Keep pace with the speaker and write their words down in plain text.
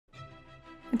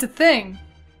It's a thing.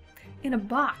 In a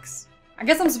box. I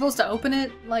guess I'm supposed to open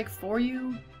it, like, for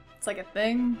you. It's like a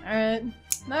thing. Alright.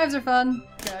 Knives are fun.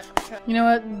 Okay. You know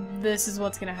what? This is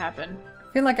what's gonna happen.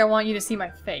 I feel like I want you to see my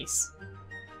face.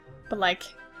 But like,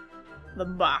 the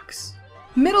box.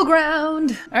 Middle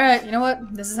ground! Alright, you know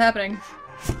what? This is happening.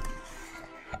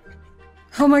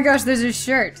 Oh my gosh, there's a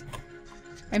shirt!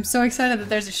 I'm so excited that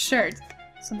there's a shirt.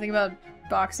 Something about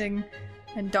boxing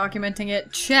and documenting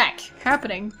it. Check!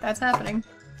 Happening. That's happening.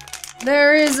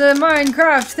 There is a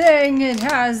Minecraft thing! It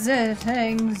has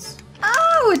things.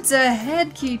 Oh, it's a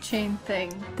head keychain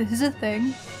thing. This is a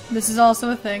thing. This is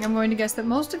also a thing. I'm going to guess that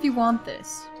most of you want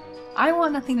this. I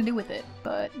want nothing to do with it,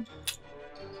 but...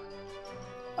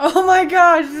 Oh my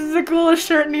gosh, this is the coolest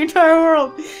shirt in the entire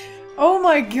world! Oh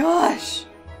my gosh!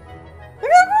 Look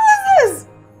how cool is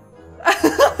this!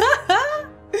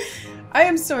 I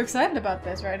am so excited about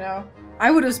this right now. I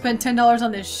would have spent $10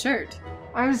 on this shirt.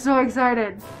 I'm so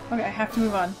excited. Okay, I have to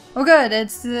move on. Oh good,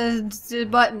 it's the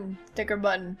button. Sticker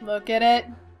button. Look at it.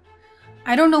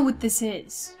 I don't know what this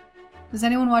is. Does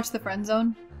anyone watch The Friend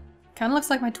Zone? Kinda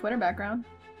looks like my Twitter background.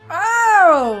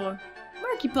 Oh!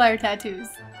 Markiplier tattoos.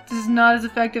 This is not as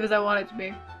effective as I want it to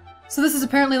be. So this is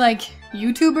apparently like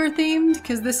YouTuber themed,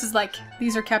 because this is like,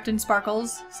 these are Captain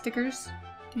Sparkles stickers.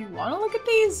 Do you want to look at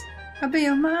these? I'll be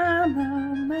your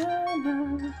mama,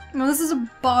 mama. No, this is a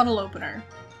bottle opener,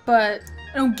 but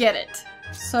I don't get it.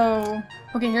 So,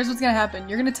 okay, here's what's gonna happen.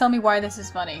 You're gonna tell me why this is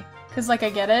funny. Cause like I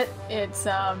get it. It's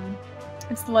The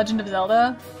Legend of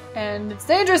Zelda, and it's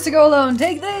dangerous to go alone.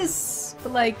 Take this!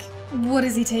 But like, what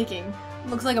is he taking?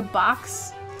 Looks like a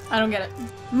box. I don't get it.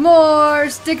 More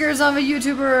stickers of a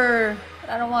YouTuber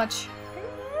I don't watch.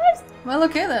 Well,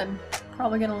 okay then.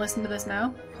 Probably gonna listen to this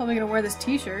now. Probably gonna wear this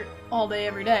t-shirt all day,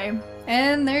 every day.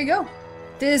 And there you go.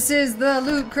 This is the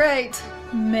Loot Crate,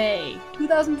 May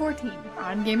 2014.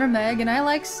 I'm GamerMeg and I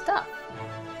like stuff.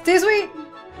 Stay sweet!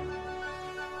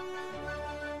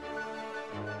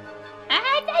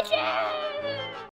 Adventure!